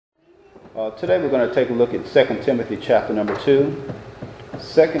Today we're going to take a look at 2 Timothy chapter number 2.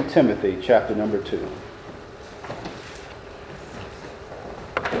 2 Timothy chapter number 2.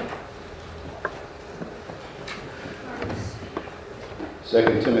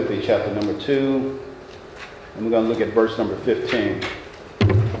 Second Timothy chapter number 2, and we're going to look at verse number 15.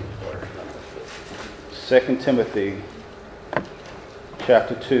 2 Timothy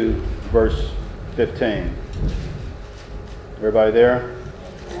chapter 2, verse 15. Everybody there?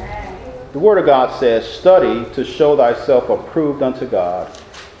 The Word of God says, "Study to show thyself approved unto God,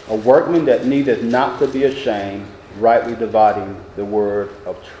 a workman that needeth not to be ashamed, rightly dividing the word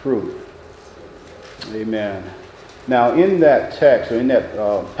of truth." Amen. Now, in that text, or in that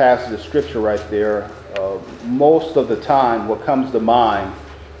passage of Scripture right there, most of the time what comes to mind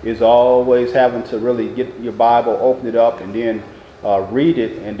is always having to really get your Bible, open it up, and then read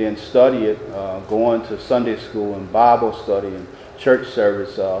it, and then study it, going to Sunday school and Bible study and church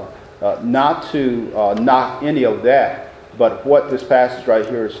service. Not to knock any of that, but what this passage right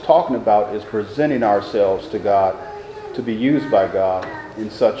here is talking about is presenting ourselves to God, to be used by God in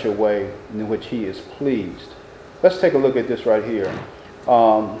such a way in which He is pleased. Let's take a look at this right here.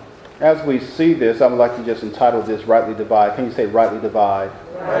 As we see this, I would like to just entitle this "Rightly Divide." Can you say "Rightly Divide"?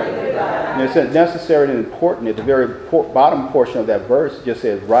 Rightly divide. And it's necessary and important. At the very bottom portion of that verse, it just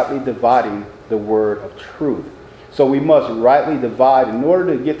says, "Rightly dividing the word of truth." So we must rightly divide. In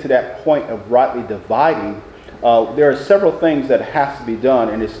order to get to that point of rightly dividing, there are several things that has to be done.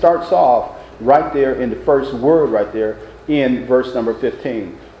 And it starts off right there in the first word right there in verse number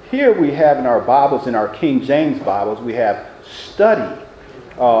 15. Here we have in our Bibles, in our King James Bibles, we have study.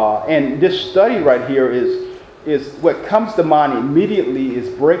 And this study right here is what comes to mind immediately is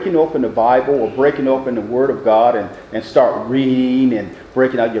breaking open the Bible or breaking open the Word of God and start reading and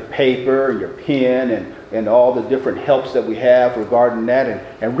breaking out your paper and your pen and all the different helps that we have regarding that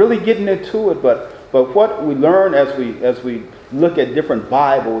and really getting into it. But what we learn as we look at different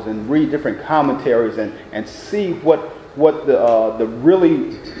Bibles and read different commentaries and see what the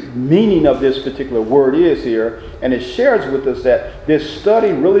really meaning of this particular word is here, and it shares with us that this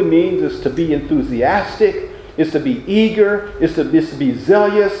study really means is to be enthusiastic, is to be eager, is to be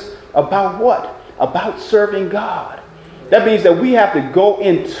zealous about what? About serving God. That means that we have to go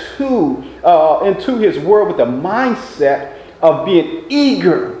into His Word with the mindset of being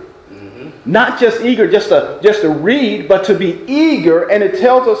eager. Not just eager just to read, but to be eager. And it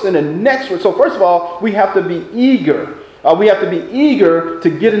tells us in the next word. So first of all, we have to be eager. We have to be eager to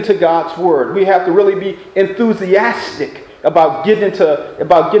get into God's Word. We have to really be enthusiastic about getting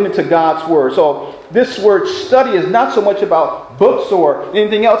into God's Word. So this word study is not so much about books or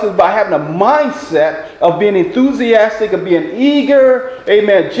anything else. It's about having a mindset of being enthusiastic, of being eager,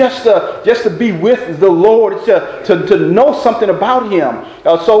 amen, just to be with the Lord, to know something about Him.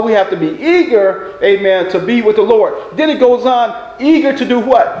 So we have to be eager, amen, to be with the Lord. Then it goes on, eager to do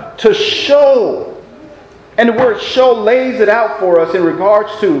what? To show. And the word show lays it out for us in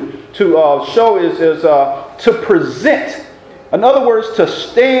regards to show is to present. In other words, to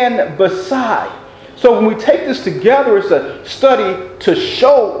stand beside. So when we take this together, it's a study to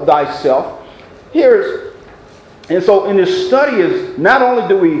show thyself. And so in this study is not only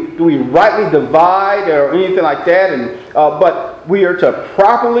do we rightly divide or anything like that, but we are to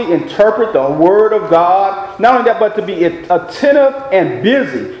properly interpret the Word of God. Not only that, but to be attentive and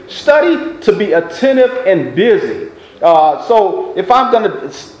busy. Study to be attentive and busy. So if I'm going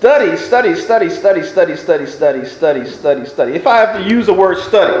to study. If I have to use the word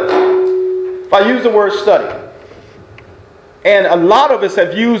study, and a lot of us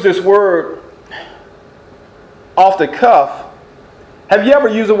have used this word off the cuff. Have you ever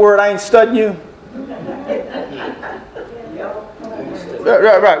used the word "I ain't studying you"?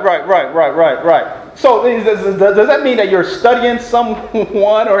 Right. So does that mean that you're studying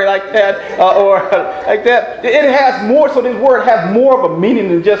someone or like that? Or like that? It has more, so this word has more of a meaning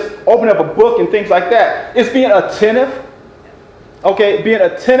than just open up a book and things like that. It's being attentive. Okay, being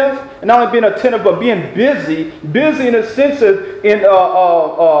attentive, and not only being attentive, but being busy. Busy in a sense of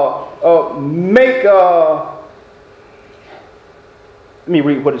let me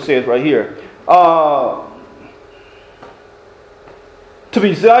read what it says right here. To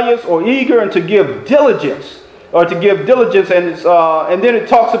be zealous or eager, and to give diligence, and then it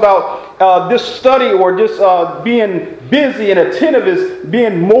talks about this study or this being busy and attentive is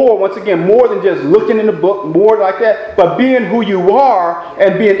being more than just looking in the book, more like that, but being who you are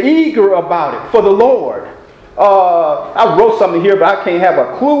and being eager about it for the Lord. I wrote something here, but I can't have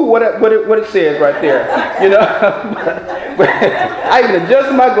a clue what it says right there. You know, but I even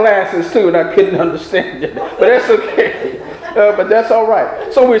adjusted my glasses too, and I couldn't understand it. But that's okay. But that's all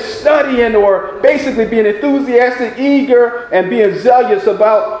right. So we're studying, or basically being enthusiastic, eager, and being zealous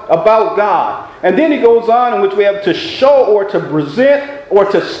about God. And then he goes on, in which we have to show or to present or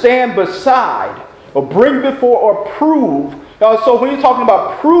to stand beside or bring before or prove. So when you're talking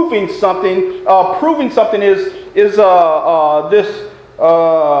about proving something is this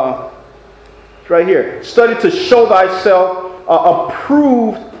right here. Study to show thyself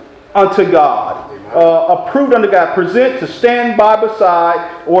approved unto God. Approved unto God. Present, to stand by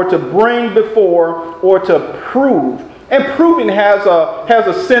beside, or to bring before, or to prove. And proving has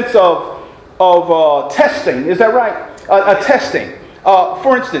a sense of testing. Is that right? A testing.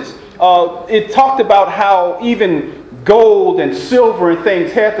 For instance, it talked about how even gold and silver and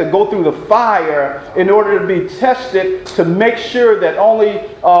things had to go through the fire in order to be tested, to make sure that only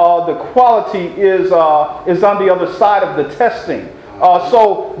the quality is on the other side of the testing.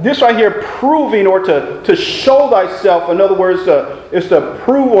 So this right here, proving or to show thyself, in other words, is to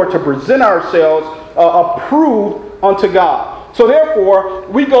prove or to present ourselves approved unto God. So therefore,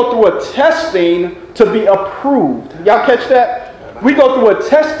 we go through a testing to be approved. Y'all catch that? We go through a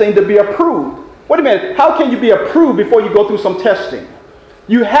testing to be approved. Wait a minute, how can you be approved before you go through some testing?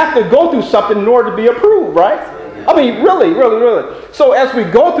 You have to go through something in order to be approved, right? I mean, really. So as we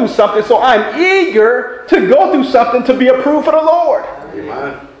go through something, so I'm eager to go through something to be approved for the Lord.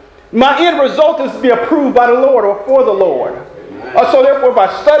 Amen. My end result is to be approved by the Lord or for the Lord. So therefore, if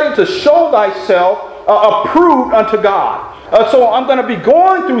I study to show thyself approved unto God. So I'm going to be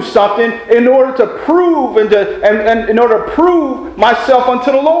going through something in order to prove and in order to prove myself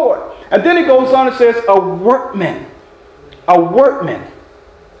unto the Lord. And then he goes on and says, a workman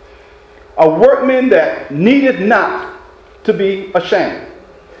that needeth not to be ashamed.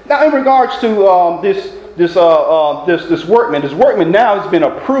 Now, in regards to this workman now has been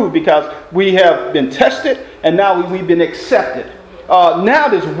approved because we have been tested and now we've been accepted. Now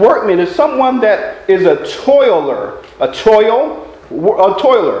this workman is someone that is a toiler, a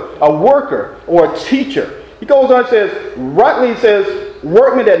worker, or a teacher. He goes on and says, rightly says,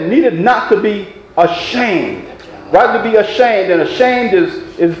 workman that needed not to be ashamed. Right, to be ashamed. And ashamed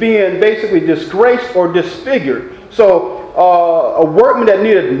is being basically disgraced or disfigured. So a workman that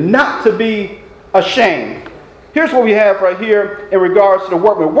needed not to be ashamed. Here's what we have right here in regards to the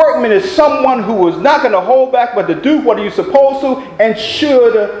workman. Workman is someone who is not going to hold back, but to do what he's supposed to and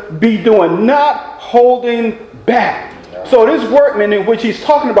should be doing, not holding back. So this workman in which he's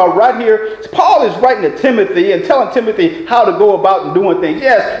talking about right here, Paul is writing to Timothy and telling Timothy how to go about and doing things.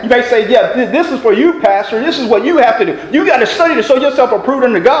 Yes, you may say, yeah, this is for you, pastor. This is what you have to do. You got to study to show yourself approved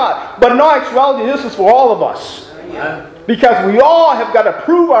unto God. But in all actuality, this is for all of us. Amen. Because we all have got to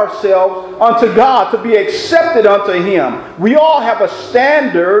prove ourselves unto God to be accepted unto Him. We all have a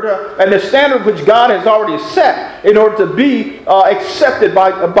standard, and the standard which God has already set in order to be accepted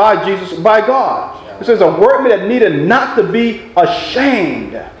by Jesus, by God. It says a workman that needed not to be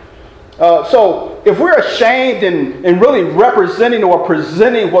ashamed. So if we're ashamed in really representing or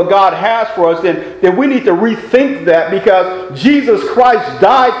presenting what God has for us, then we need to rethink that, because Jesus Christ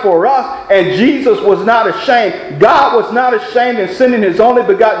died for us and Jesus was not ashamed. God was not ashamed in sending His only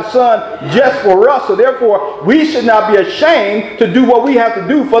begotten Son just for us. So therefore, we should not be ashamed to do what we have to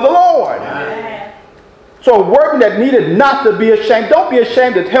do for the Lord. So a workman that needed not to be ashamed. Don't be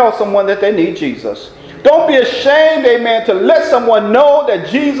ashamed to tell someone that they need Jesus. Don't be ashamed, amen, to let someone know that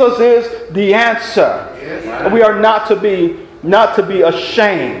Jesus is the answer. Yes. We are not to be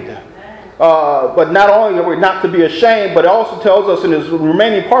ashamed. But not only are we not to be ashamed, but it also tells us in His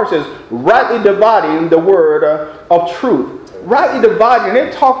remaining parts is rightly dividing the word of truth. Rightly dividing. And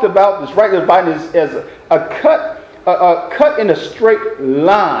it talked about this rightly dividing as a cut in a straight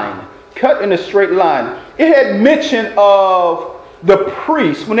line. Cut in a straight line. It had mention of the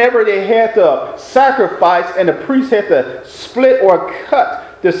priest, whenever they had to sacrifice and the priest had to split or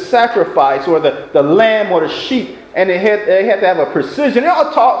cut the sacrifice or the lamb or the sheep, and they had to have a precision. It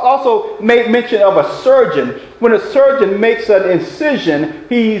also made mention of a surgeon. When a surgeon makes an incision,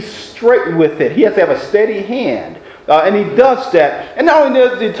 he's straight with it. He has to have a steady hand. And he does that. And not only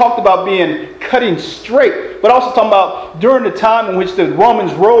does he talk about cutting straight, but also talking about during the time in which the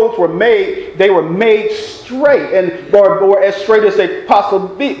Romans' roads were made, they were made straight, and or as straight as they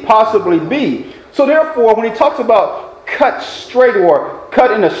possibly be. So therefore, when he talks about cut straight or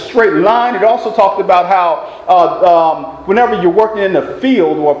cut in a straight line, it also talked about how whenever you're working in the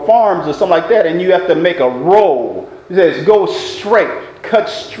field or farms or something like that, and you have to make a roll, it says go straight, cut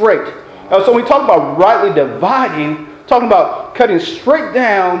straight. So we talk about rightly dividing, talking about cutting straight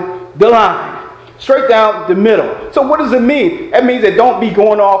down the line, straight down the middle. So what does it mean? That means that don't be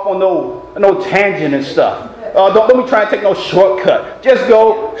going off on no tangent and stuff. Don't be trying to take no shortcut. Just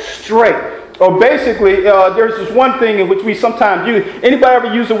go straight. Or basically, there's this one thing in which we sometimes use. Anybody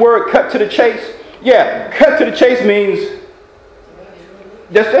ever use the word cut to the chase? Yeah, cut to the chase means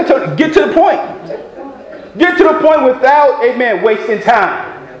just get to the point. Get to the point without, amen, wasting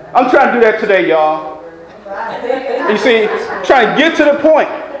time. I'm trying to do that today, y'all. You see, trying to get to the point.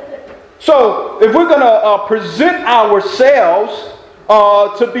 So if we're going to present ourselves we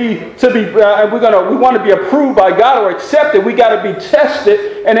want to be approved by God or accepted, we got to be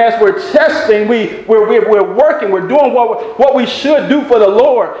tested. And as we're testing, we're working, we're doing what we should do for the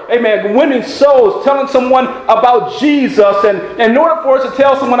Lord. Amen. Winning souls, telling someone about Jesus. And in order for us to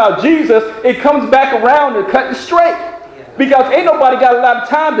tell someone about Jesus, it comes back around and cut it straight. Because ain't nobody got a lot of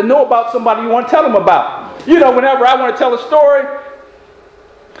time to know about somebody you want to tell them about. You know, whenever I want to tell a story,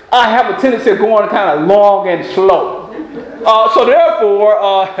 I have a tendency of going kind of long and slow. So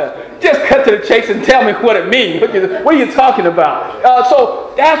therefore, just cut to the chase and tell me what it means. What are you talking about?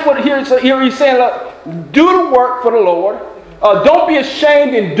 So that's what here he's saying. Look, do the work for the Lord. Don't be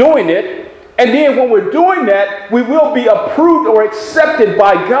ashamed in doing it. And then when we're doing that, we will be approved or accepted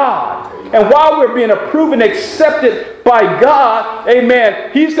by God. And while we're being approved and accepted by God,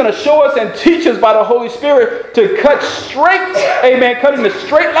 amen, He's going to show us and teach us by the Holy Spirit to cut straight, amen, cut in a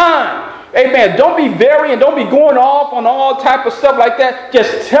straight line. Amen. Don't be varying. Don't be going off on all type of stuff like that.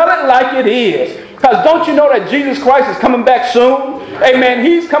 Just tell it like it is. Because don't you know that Jesus Christ is coming back soon? Amen.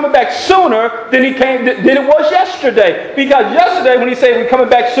 He's coming back sooner than it was yesterday. Because yesterday when he said we're coming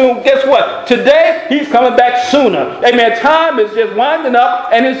back soon, guess what? Today he's coming back sooner. Amen. Time is just winding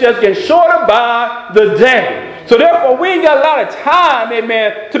up and it's just getting shorter by the day. So therefore, we ain't got a lot of time,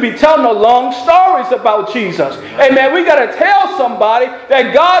 amen, to be telling no long stories about Jesus. Amen. We got to tell somebody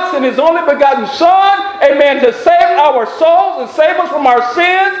that God sent His only begotten Son, amen, to save our souls and save us from our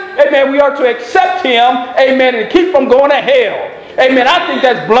sins. Amen. We are to accept Him, amen, and keep from going to hell. Amen. I think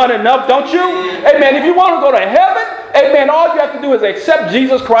that's blunt enough, don't you? Amen. If you want to go to heaven, amen, all you have to do is accept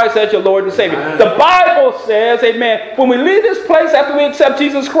Jesus Christ as your Lord and Savior. The Bible says, amen, when we leave this place after we accept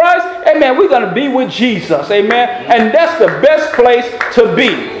Jesus Christ, amen, we're going to be with Jesus. Amen. And that's the best place to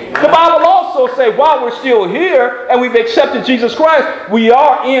be. The Bible also says while we're still here and we've accepted Jesus Christ, we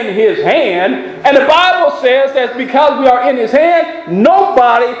are in His hand. And the Bible says that because we are in His hand,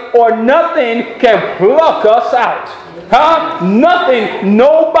 nobody or nothing can pluck us out. Nothing,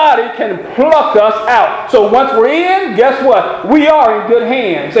 nobody can pluck us out. So once we're in, guess what? We are in good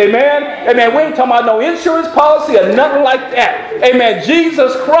hands. Amen? Amen. We ain't talking about no insurance policy or nothing like that. Amen.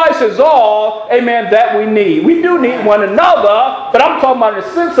 Jesus Christ is all, amen, that we need. We do need one another, but I'm talking about in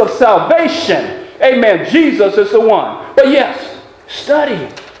the sense of salvation. Amen. Jesus is the one. But yes, study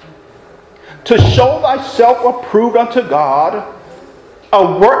to show thyself approved unto God,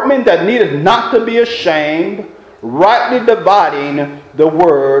 a workman that needeth not to be ashamed, rightly dividing the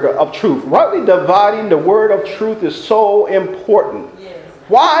word of truth. Rightly dividing the word of truth is so important. Yes.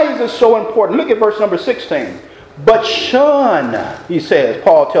 Why is it so important? Look at verse number 16. But shun, he says,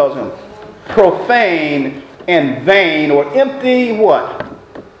 Paul tells him, profane and vain or empty what?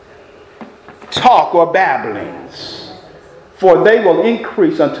 Talk or babblings. For they will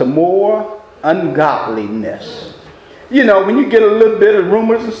increase unto more ungodliness. You know, when you get a little bit of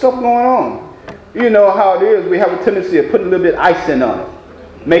rumors and stuff going on, you know how it is. We have a tendency of putting a little bit of icing on it.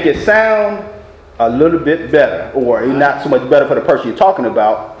 Make it sound a little bit better. Or not so much better for the person you're talking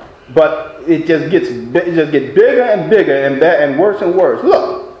about. But it just gets bigger and bigger and worse and worse.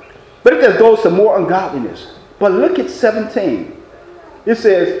 Look. But it just goes to more ungodliness. But look at 17. It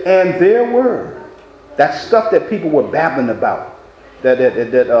says, and their word. That stuff that people were babbling about.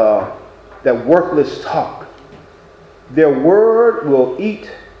 That worthless talk. Their word will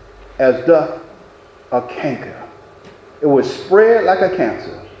eat as doth a canker. It was spread like a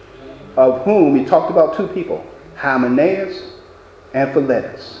cancer, of whom he talked about two people, Hymenaeus and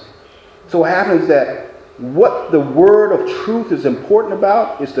Philetus. So what happens is that what the word of truth is important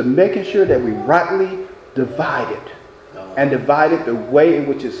about is to making sure that we rightly divide it, and divide it the way in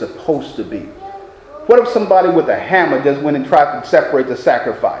which it's supposed to be. What if somebody with a hammer just went and tried to separate the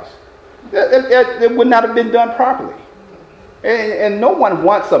sacrifice? It would not have been done properly. And no one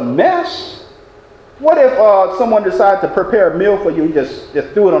wants a mess. What if someone decided to prepare a meal for you and just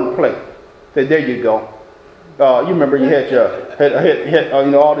threw it on the plate? Say, there you go. You remember you had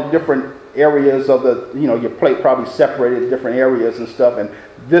your all the different areas of your plate probably separated different areas and stuff, and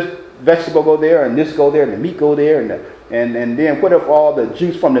this vegetable go there and this go there and the meat go there and then what if all the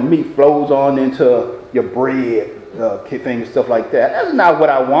juice from the meat flows on into your bread thing and stuff like that? That's not what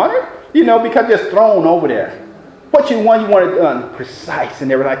I wanted, because it's thrown over there. What you want it done precise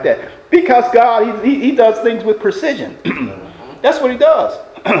and everything like that. Because God, he does things with precision. That's what he does.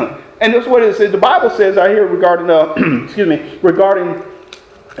 And that's what it says. The Bible says right here regarding, regarding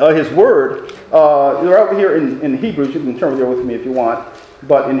his word. They're over here in Hebrews. You can turn there with me if you want.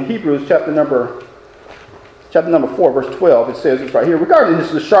 But in Hebrews chapter number 4, verse 12, it says this right here. Regarding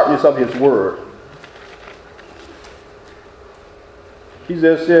the sharpness of his word. He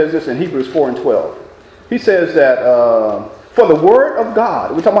says this in Hebrews 4 and 12. He says that for the word of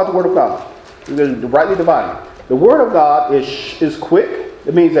God, we're talking about the word of God, rightly dividing. The word of God is quick.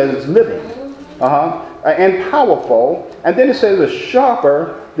 It means that it's living. And powerful. And then it says it's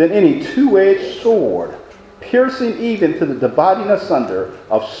sharper than any two-edged sword, piercing even to the dividing asunder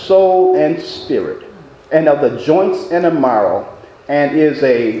of soul and spirit, and of the joints and the marrow, and is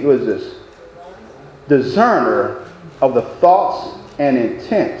a, what is this? Discerner of the thoughts and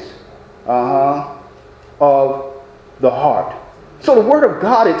intents of the heart. So the word of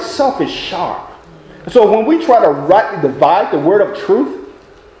God itself is sharp. So when we try to rightly divide the word of truth,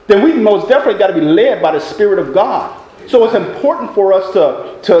 then we most definitely got to be led by the Spirit of God. So it's important for us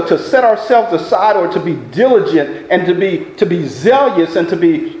to set ourselves aside, or to be diligent, and to be zealous, and to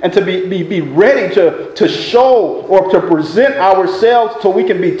be ready to show or to present ourselves so we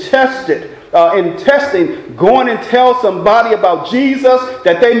can be tested. In testing, go in and tell somebody about Jesus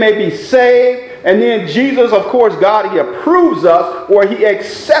that they may be saved. And then Jesus, of course, God, he approves us, or he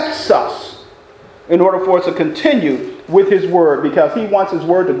accepts us in order for us to continue with his word, because he wants his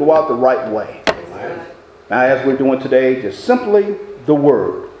word to go out the right way. Amen. Now, as we're doing today, just simply the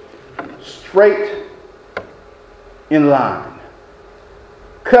word, straight in line,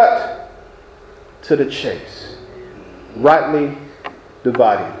 cut to the chase, rightly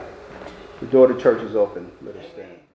dividing. The door of the church is open. Let us stand.